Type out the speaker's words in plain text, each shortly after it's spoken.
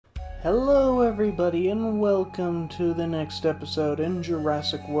Hello everybody and welcome to the next episode in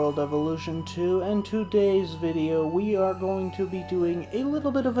Jurassic World Evolution 2, and today's video we are going to be doing a little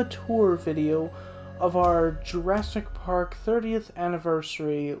bit of a tour video of our Jurassic Park 30th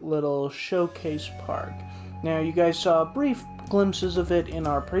anniversary little showcase park. Now you guys saw brief glimpses of it in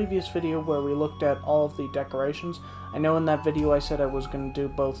our previous video where we looked at all of the decorations. I know in that video I said I was going to do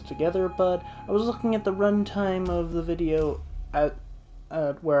both together, but I was looking at the runtime of the video at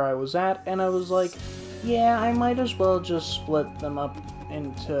where I was at, and I was like, yeah, I might as well just split them up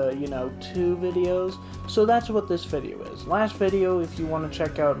into, two videos. So that's what this video is. Last video, if you want to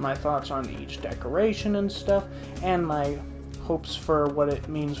check out my thoughts on each decoration and stuff, and my hopes for what it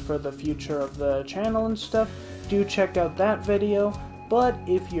means for the future of the channel and stuff, do check out that video. But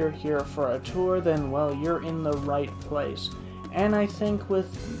if you're here for a tour, then, well, you're in the right place. And I think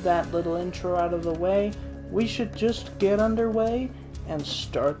with that little intro out of the way, we should just get underway and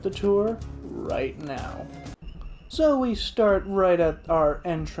start the tour right now. So we start right at our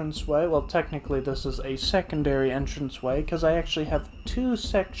entranceway. Well, technically this is a secondary entranceway because I actually have two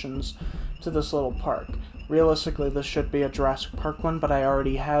sections to this little park. Realistically, this should be a Jurassic Park one, but I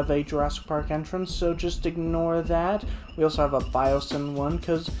already have a Jurassic Park entrance, so just ignore that. We also have a Biosyn one,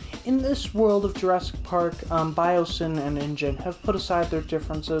 because in this world of Jurassic Park, Biosyn and InGen have put aside their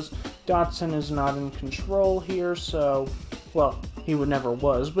differences. Dodson is not in control here, so, well, he never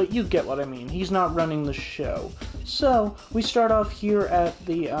was, but you get what I mean. He's not running the show. So, we start off here at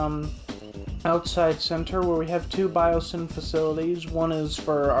the, outside center where we have two Biosyn facilities. One is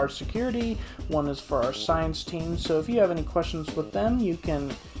for our security, one is for our science team. So if you have any questions with them, you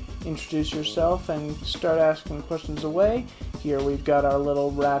can introduce yourself and start asking questions away. Here we've got our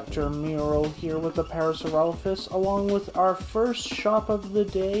little raptor mural here with the Parasaurolophus, along with our first shop of the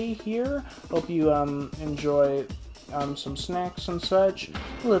day here. Hope you enjoy some snacks and such.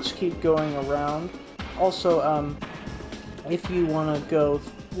 Let's keep going around. Also, if you want to go,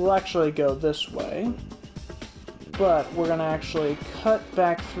 we'll actually go this way, but we're going to actually cut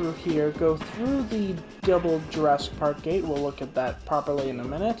back through here, go through the double Jurassic Park gate. We'll look at that properly in a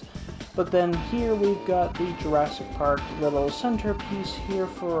minute. But then here we've got the Jurassic Park little centerpiece here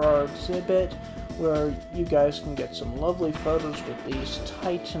for our exhibit, where you guys can get some lovely photos with these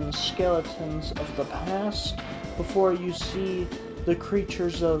Titan skeletons of the past before you see the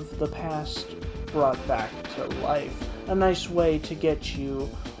creatures of the past brought back to life. A nice way to get you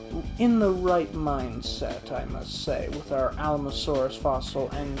in the right mindset, I must say, with our Alamosaurus fossil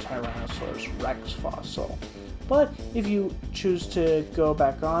and Tyrannosaurus Rex fossil. But if you choose to go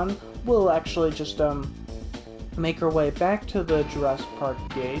back on, we'll actually just make our way back to the Jurassic Park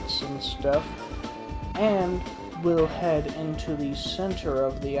gates and stuff, and we'll head into the center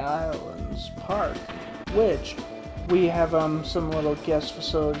of the island's park, which we have some little guest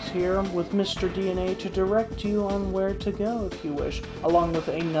facilities here with Mr. DNA to direct you on where to go if you wish, along with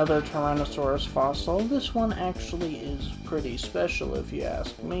another Tyrannosaurus fossil. This one actually is pretty special if you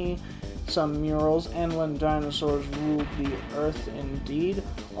ask me. Some murals, and when dinosaurs ruled the earth indeed.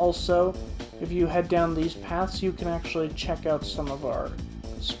 Also, if you head down these paths, you can actually check out some of our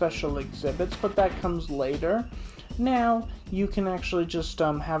special exhibits, but that comes later. Now, you can actually just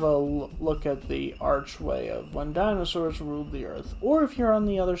have a look at the archway of when dinosaurs ruled the earth. Or if you're on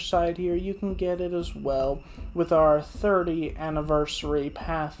the other side here, you can get it as well with our 30th anniversary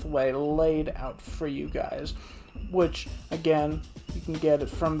pathway laid out for you guys. Which, again, you can get it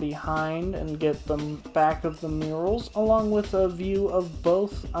from behind and get the back of the murals, along with a view of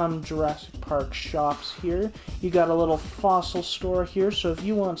both Jurassic Park shops here. You got a little fossil store here, so if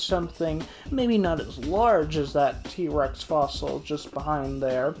you want something maybe not as large as that T-Rex fossil just behind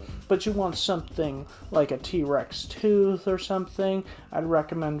there, but you want something like a T-Rex tooth or something, I'd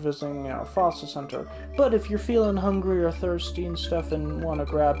recommend visiting our fossil center. But if you're feeling hungry or thirsty and stuff and want to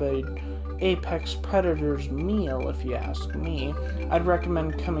grab a apex predator's meal, if you ask me, I'd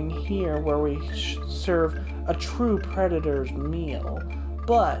recommend coming here where we serve a true predator's meal.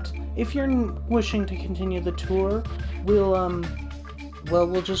 But if you're wishing to continue the tour, we'll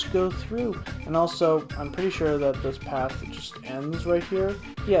just go through. And also, I'm pretty sure that this path just ends right here.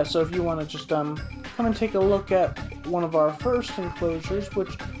 Yeah, so if you want to just come and take a look at one of our first enclosures,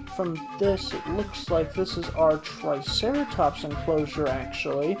 which from this, it looks like this is our Triceratops enclosure,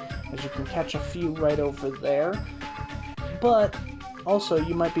 actually, as you can catch a few right over there. But also,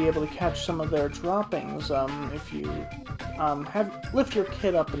 you might be able to catch some of their droppings if you lift your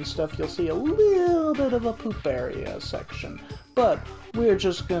kit up and stuff, you'll see a little bit of a poop area section. But we're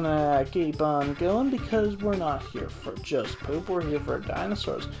just gonna keep on going because we're not here for just poop, we're here for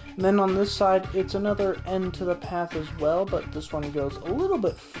dinosaurs. And then on this side, it's another end to the path as well, but this one goes a little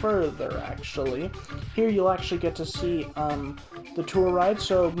bit further actually. Here you'll actually get to see the tour ride,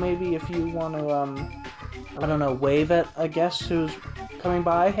 so maybe if you want to, I don't know, wave at a guest who's coming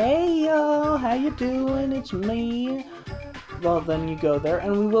by, "Hey y'all, how you doing? It's me." Well, then you go there,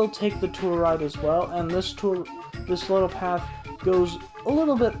 and we will take the tour ride as well, and this little path goes a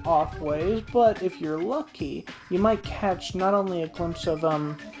little bit off ways, but if you're lucky, you might catch not only a glimpse of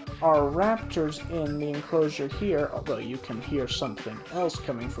our raptors in the enclosure here, although you can hear something else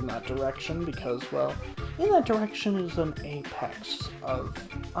coming from that direction because, well, in that direction is an apex of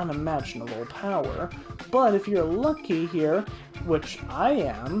unimaginable power. But if you're lucky here, which I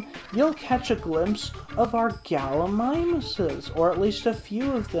am, you'll catch a glimpse of our Gallimimuses, or at least a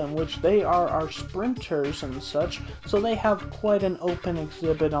few of them, which they are our sprinters and such, so they have quite an open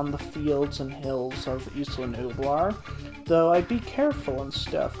exhibit on the fields and hills of Isla Nublar. Though I'd be careful and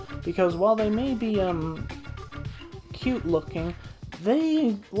stuff, because while they may be cute looking,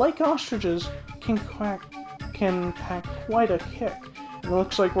 they, like ostriches, can pack quite a kick. It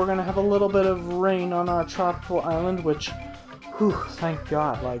looks like we're gonna have a little bit of rain on our tropical island, which, whew, thank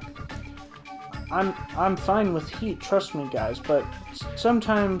God. Like, I'm fine with heat, trust me guys, but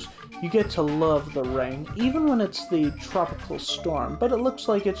sometimes you get to love the rain, even when it's the tropical storm. But it looks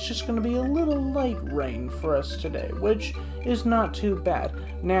like it's just going to be a little light rain for us today, which is not too bad.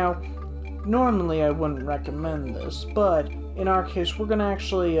 Now, normally I wouldn't recommend this, but in our case, we're gonna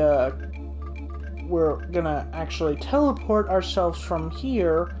actually teleport ourselves from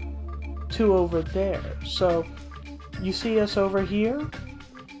here to over there. So, you see us over here?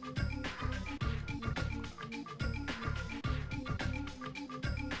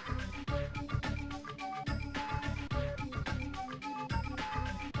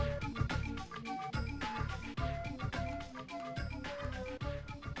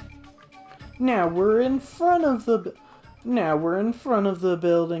 Now we're in front of the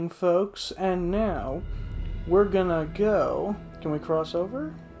building, folks, and now we're gonna go. Can we cross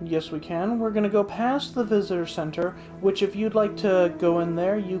over? Yes, we can. We're gonna go past the visitor center, which if you'd like to go in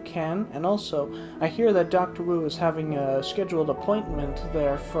there, you can. And also, I hear that Dr. Wu is having a scheduled appointment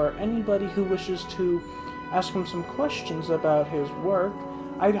there for anybody who wishes to ask him some questions about his work.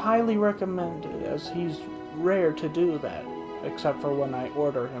 I'd highly recommend it, as he's rare to do that, except for when I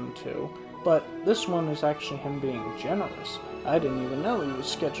order him to. But this one is actually him being generous. I didn't even know he was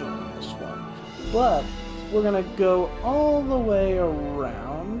scheduling this one. But we're gonna go all the way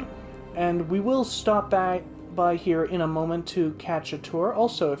around, and we will stop by here in a moment to catch a tour.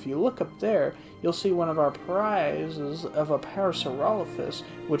 Also, if you look up there, you'll see one of our prizes of a Parasaurolophus,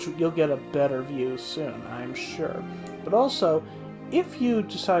 which you'll get a better view soon, I'm sure. But also, if you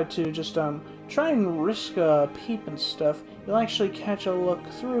decide to just try and risk a peep and stuff, you'll actually catch a look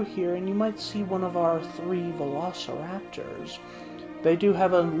through here and you might see one of our 3 velociraptors. They do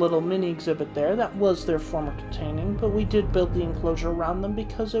have a little mini exhibit there. That was their former containing, but we did build the enclosure around them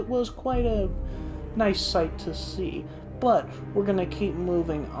because it was quite a nice sight to see. But we're going to keep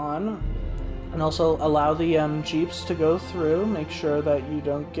moving on and also allow the jeeps to go through. Make sure that you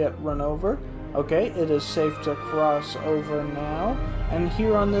don't get run over. Okay, it is safe to cross over now. And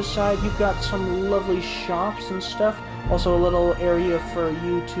here on this side, you've got some lovely shops and stuff. Also a little area for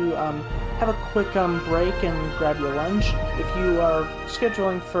you to have a quick break and grab your lunch. If you are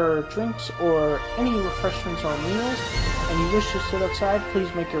scheduling for drinks or any refreshments or meals, and you wish to sit outside, please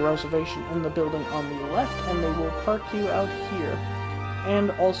make your reservation in the building on the left, and they will park you out here.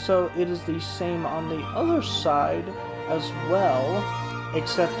 And also, it is the same on the other side as well.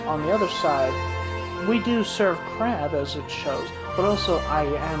 Except on the other side, we do serve crab as it shows, but also I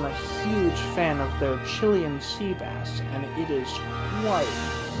am a huge fan of their Chilean sea bass, and it is quite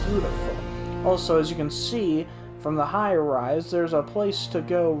beautiful. Also, as you can see from the high rise, there's a place to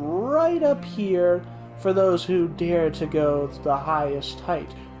go right up here for those who dare to go the highest height,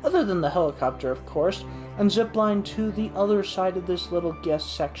 other than the helicopter, of course, and zipline to the other side of this little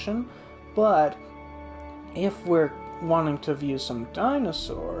guest section. But if we're wanting to view some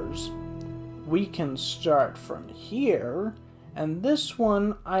dinosaurs, we can start from here, and this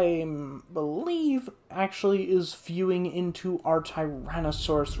one I believe actually is viewing into our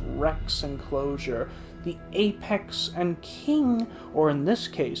Tyrannosaurus Rex enclosure, the apex and king, or in this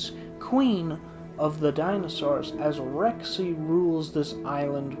case, queen of the dinosaurs, as Rexy rules this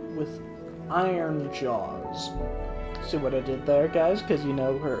island with iron jaws. See what I did there, guys? Because you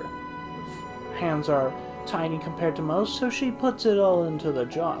know her hands are tiny compared to most, so she puts it all into the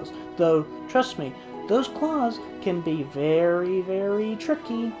jaws. Though, trust me, those claws can be very, very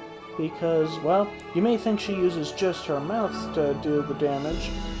tricky, because, well, you may think she uses just her mouth to do the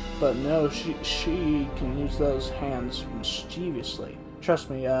damage, but no, she can use those hands mischievously. Trust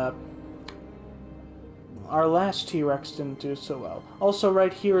me, our last T-Rex didn't do so well. Also,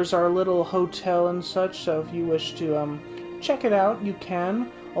 right here is our little hotel and such, so if you wish to check it out, you can.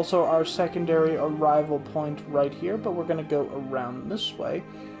 Also, our secondary arrival point right here, but we're going to go around this way.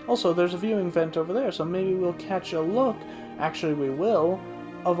 Also, there's a viewing vent over there, so maybe we'll catch a look, actually we will,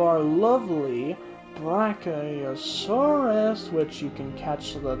 of our lovely Brachiosaurus, which you can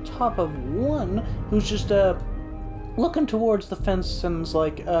catch to the top of one, who's just looking towards the fence and is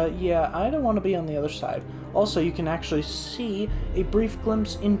like, yeah, I don't want to be on the other side. Also, you can actually see a brief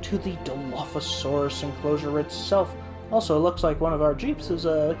glimpse into the Dilophosaurus enclosure itself. Also, it looks like one of our Jeeps is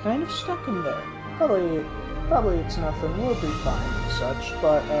kind of stuck in there. Probably it's nothing, we'll be fine and such,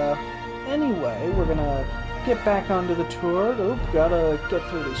 but anyway, we're gonna get back onto the tour. Oop, gotta get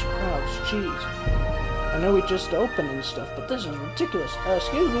through these crowds, jeez. I know we just opened and stuff, but this is ridiculous.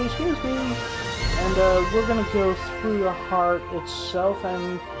 Excuse me. And we're gonna go through the heart itself,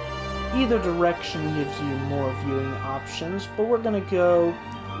 and either direction gives you more viewing options, but we're gonna go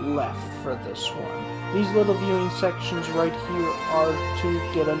left for this one. These little viewing sections right here are to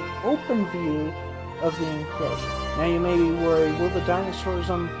get an open view of the enclosure. Now you may be worried, will the dinosaurs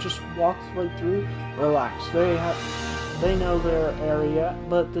just walk right through? Relax, they know their area,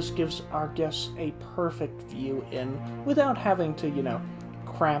 but this gives our guests a perfect view in without having to, you know,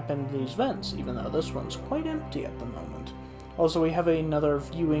 cramp in these vents, even though this one's quite empty at the moment. Also, we have another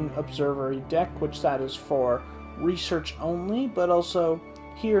viewing observatory deck, which that is for research only, but also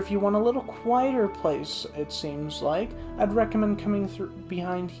here, if you want a little quieter place, it seems like, I'd recommend coming through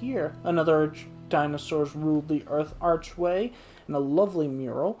behind here. Another Dinosaurs Ruled the Earth archway, and a lovely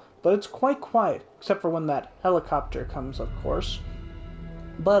mural, but it's quite quiet, except for when that helicopter comes, of course.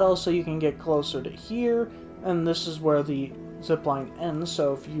 But also you can get closer to here, and this is where the zipline ends,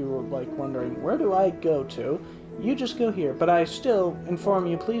 so if you're like wondering, where do I go to? You just go here, but I still inform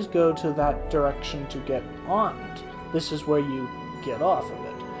you, please go to that direction to get on it. This is where you get off of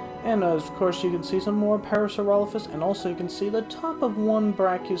it. And of course you can see some more Parasaurolophus, and also you can see the top of one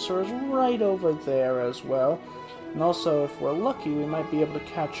Brachiosaurus right over there as well. And also, if we're lucky, we might be able to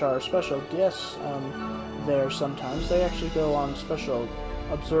catch our special guests there sometimes. They actually go on special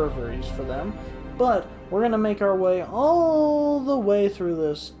observatories for them. But we're going to make our way all the way through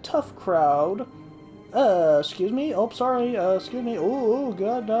this tough crowd. Excuse me? Oh, sorry. Excuse me. Oh,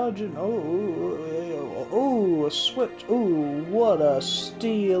 God, dodging. Oh, a switch. Oh, what a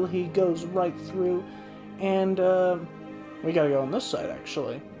steal. He goes right through. And, we gotta go on this side,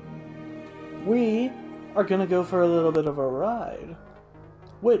 actually. We are gonna go for a little bit of a ride.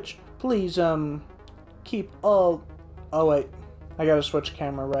 Which, please, keep all... Oh, wait. I gotta switch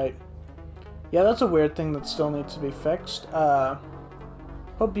camera, right. Yeah, that's a weird thing that still needs to be fixed.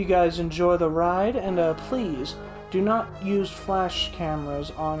 Hope you guys enjoy the ride, and please do not use flash cameras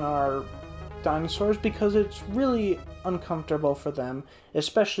on our dinosaurs because it's really uncomfortable for them,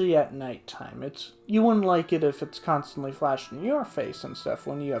 especially at nighttime. You wouldn't like it if it's constantly flashing in your face and stuff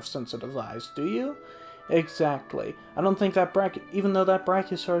when you have sensitive eyes, do you? Exactly. I don't think that even though that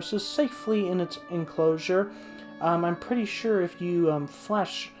Brachiosaurus is safely in its enclosure, I'm pretty sure if you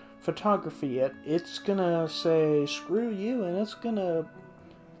flash photography it, it's gonna say screw you, and it's gonna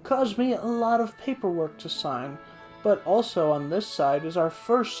caused me a lot of paperwork to sign. But also on this side is our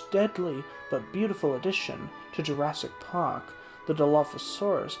first deadly but beautiful addition to Jurassic Park, the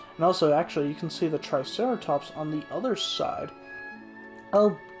Dilophosaurus. And also, actually, you can see the Triceratops on the other side.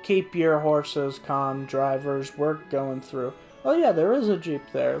 Oh, keep your horses calm, drivers. We're going through. Oh yeah, there is a Jeep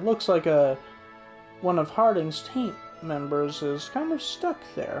there. It looks like one of Harding's team members is kind of stuck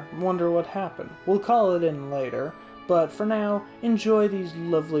there. Wonder what happened. We'll call it in later. But for now, enjoy these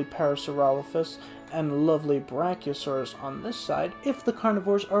lovely Parasaurolophus and lovely Brachiosaurus on this side if the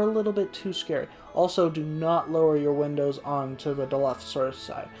carnivores are a little bit too scary. Also, do not lower your windows onto the Dilophosaurus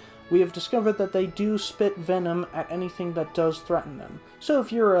side. We have discovered that they do spit venom at anything that does threaten them. So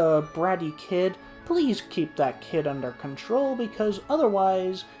if you're a bratty kid, please keep that kid under control, because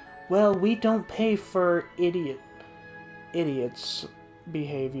otherwise, well, we don't pay for idiots'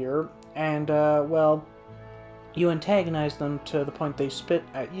 behavior, and, well, you antagonize them to the point they spit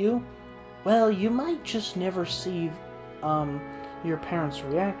at you, well, you might just never see, your parents'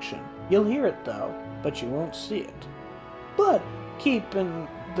 reaction. You'll hear it, though, but you won't see it. But, keeping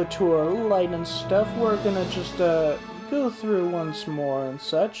the tour light and stuff, we're gonna just, go through once more and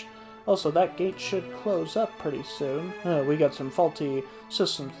such. Also, that gate should close up pretty soon. We got some faulty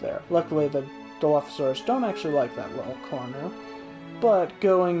systems there. Luckily, the Dilophosaurus don't actually like that little corner. But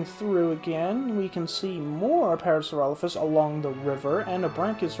going through again, we can see more Parasaurolophus along the river, and a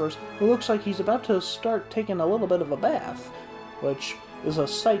Brachiosaurus who looks like he's about to start taking a little bit of a bath, which is a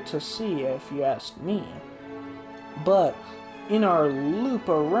sight to see if you ask me. But in our loop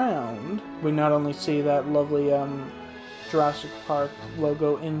around, we not only see that lovely Jurassic Park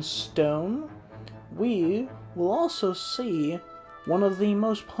logo in stone, we will also see one of the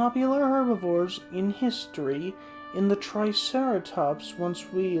most popular herbivores in history in the Triceratops once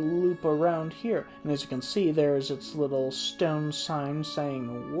we loop around here. And as you can see, there's its little stone sign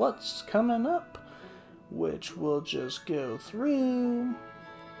saying what's coming up, which we'll just go through,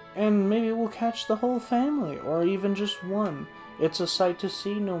 and maybe we'll catch the whole family, or even just one. It's a sight to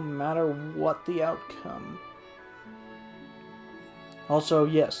see no matter what the outcome. Also,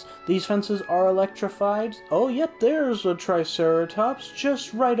 yes, these fences are electrified. Oh, yep, there's a Triceratops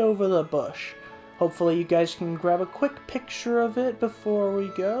just right over the bush. Hopefully you guys can grab a quick picture of it before we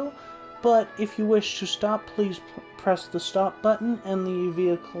go. But if you wish to stop, please press the stop button and the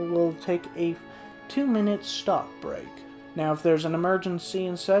vehicle will take a 2-minute stop break. Now, if there's an emergency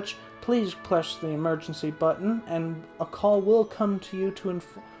and such, please press the emergency button and a call will come to you to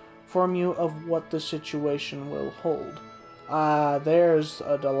inform you of what the situation will hold. There's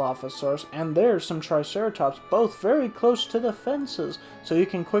a Dilophosaurus, and there's some Triceratops, both very close to the fences, so you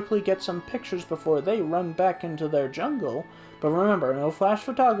can quickly get some pictures before they run back into their jungle. But remember, no flash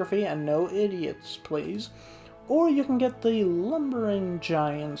photography and no idiots, please. Or you can get the lumbering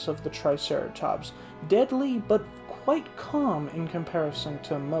giants of the Triceratops, deadly but quite calm in comparison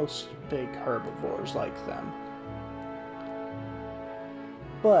to most big herbivores like them.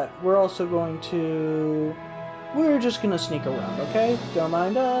 But we're also going to... We're just gonna sneak around, okay? Don't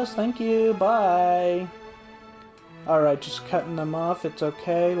mind us, thank you, bye! Alright, just cutting them off, it's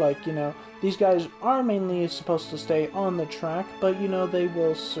okay, like, you know, these guys are mainly supposed to stay on the track, but, you know, they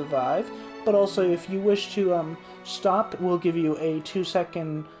will survive. But also, if you wish to, stop, we'll give you a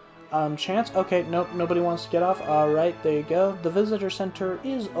 2-second, chance. Okay, nope, nobody wants to get off. Alright, there you go. The visitor center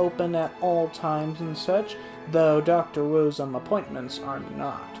is open at all times and such, though Dr. Wu's, appointments are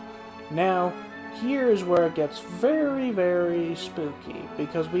not. Now, here's where it gets very, very spooky,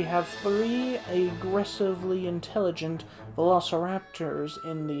 because we have 3 aggressively intelligent velociraptors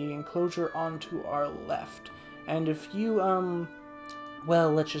in the enclosure onto our left. And if you,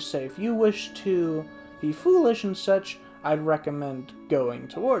 well, let's just say, if you wish to be foolish and such, I'd recommend going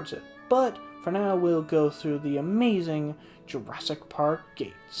towards it. But, for now, we'll go through the amazing Jurassic Park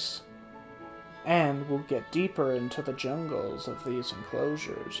gates. And we'll get deeper into the jungles of these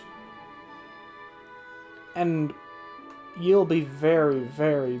enclosures. And you'll be very,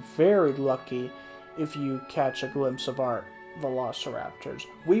 very, very lucky if you catch a glimpse of our velociraptors.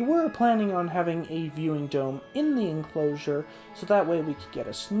 We were planning on having a viewing dome in the enclosure, so that way we could get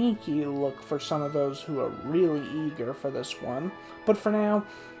a sneaky look for some of those who are really eager for this one. But for now,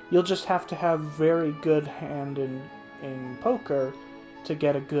 you'll just have to have very good hand in poker to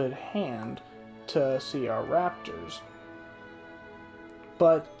get a good hand to see our raptors.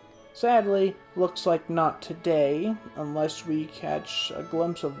 But sadly, looks like not today, unless we catch a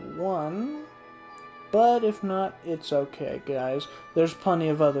glimpse of one. But if not, it's okay, guys. There's plenty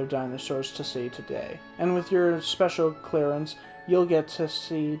of other dinosaurs to see today. And with your special clearance, you'll get to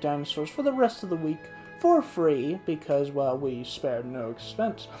see dinosaurs for the rest of the week for free, because, well, we spared no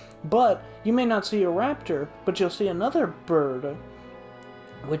expense. But you may not see a raptor, but you'll see another bird,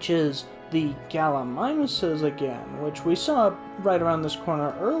 which is the Gallimimuses again, which we saw right around this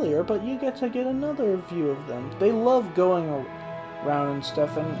corner earlier, but you get to get another view of them. They love going around and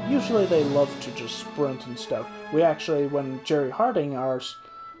stuff, and usually they love to just sprint and stuff. We actually, when Jerry Harding, our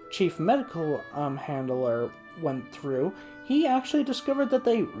chief medical handler, went through, he actually discovered that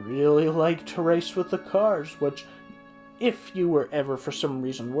they really like to race with the cars, which, if you were ever for some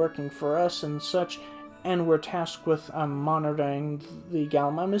reason working for us and such, and were tasked with monitoring the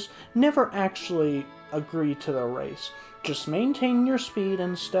Gallimimus, never actually agree to the race. Just maintain your speed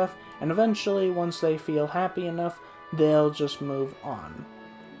and stuff, and eventually, once they feel happy enough, they'll just move on.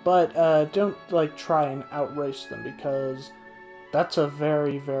 But don't, like, try and outrace them, because that's a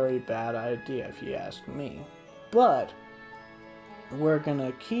very, very bad idea, if you ask me. But we're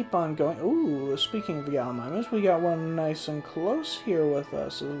gonna keep on going. Ooh, speaking of the Gallimimus, we got one nice and close here with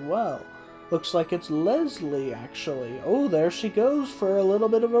us as well. Looks like it's Leslie, actually. Oh, there she goes for a little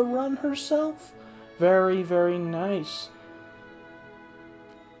bit of a run herself. Very, very nice.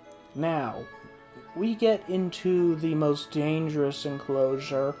 Now, we get into the most dangerous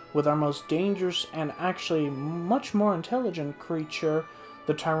enclosure with our most dangerous and actually much more intelligent creature,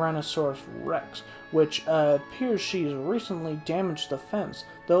 the Tyrannosaurus Rex, which appears she's recently damaged the fence,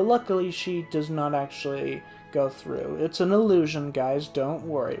 though luckily she does not actually go through. It's an illusion, guys, don't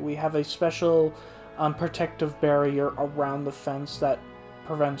worry. We have a special protective barrier around the fence that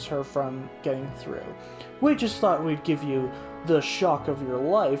prevents her from getting through. We just thought we'd give you the shock of your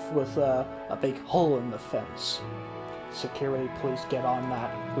life with a big hole in the fence. Security, please get on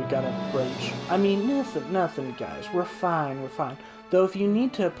that. We got a breach. I mean, nothing, guys. We're fine. Though if you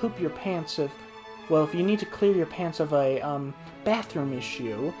need to poop your pants if you need to clear your pants of a bathroom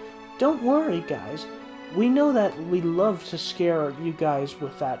issue, don't worry, guys. We know that we love to scare you guys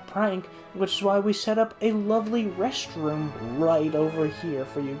with that prank, which is why we set up a lovely restroom right over here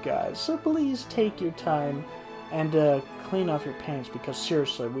for you guys. So please take your time and clean off your pants, because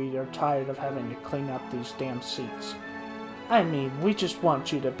seriously, we are tired of having to clean up these damn seats. I mean, we just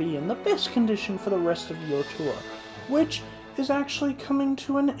want you to be in the best condition for the rest of your tour, which is actually coming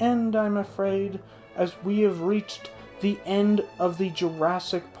to an end, I'm afraid, as we have reached the end of the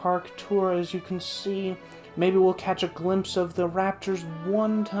Jurassic Park tour. As you can see, maybe we'll catch a glimpse of the raptors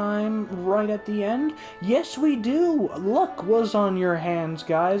one time right at the end. Yes, we do! Luck was on your hands,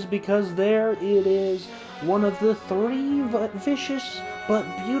 guys, because there it is, one of the 3 vicious but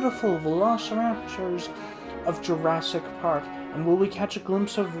beautiful velociraptors of Jurassic Park. And will we catch a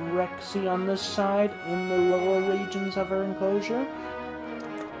glimpse of Rexy on this side in the lower regions of her enclosure?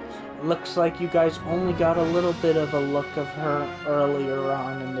 Looks like you guys only got a little bit of a look of her earlier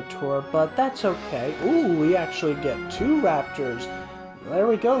on in the tour, but that's okay. Ooh, we actually get 2 raptors. There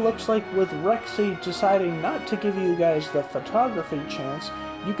we go. Looks like with Rexy deciding not to give you guys the photography chance,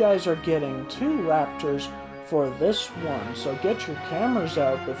 you guys are getting 2 raptors for this one. So get your cameras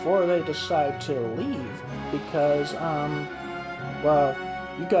out before they decide to leave, because, well,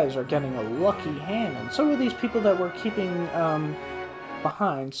 you guys are getting a lucky hand, and so are these people that we're keeping,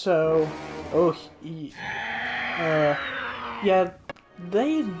 behind. So, yeah,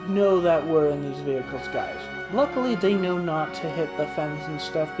 they know that we're in these vehicles, guys. Luckily, they know not to hit the fence and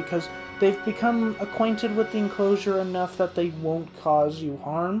stuff, because they've become acquainted with the enclosure enough that they won't cause you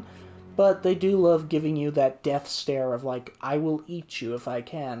harm. But they do love giving you that death stare of, like, I will eat you if I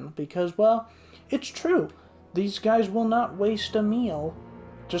can. Because, well, it's true. These guys will not waste a meal,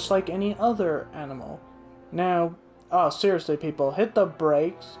 just like any other animal. Now, oh, seriously, people, hit the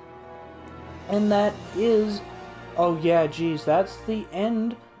brakes. And that is, oh yeah, geez, that's the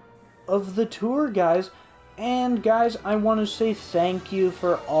end of the tour, guys. And guys, I want to say thank you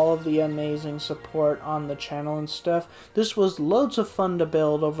for all of the amazing support on the channel and stuff. This was loads of fun to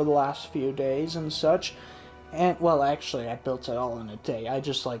build over the last few days and such. And, well, actually, I built it all in a day. I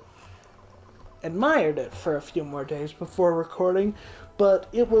just, like, admired it for a few more days before recording. But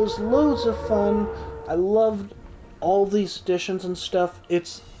it was loads of fun. I loved all these additions and stuff.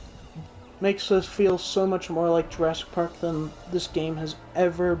 It makes us feel so much more like Jurassic Park than this game has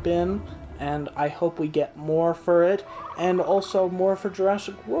ever been. And I hope we get more for it, and also more for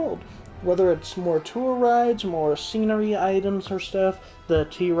Jurassic World. Whether it's more tour rides, more scenery items or stuff, the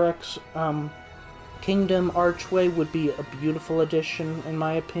T-Rex Kingdom Archway would be a beautiful addition, in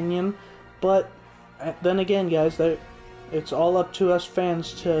my opinion. But then again, guys, it's all up to us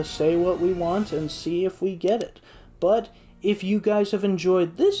fans to say what we want and see if we get it. But if you guys have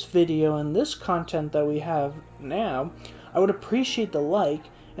enjoyed this video and this content that we have now, I would appreciate the like.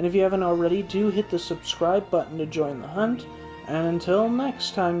 And if you haven't already, do hit the subscribe button to join the hunt. And until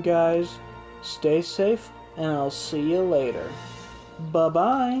next time, guys, stay safe, and I'll see you later.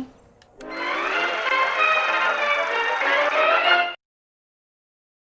 Bye-bye.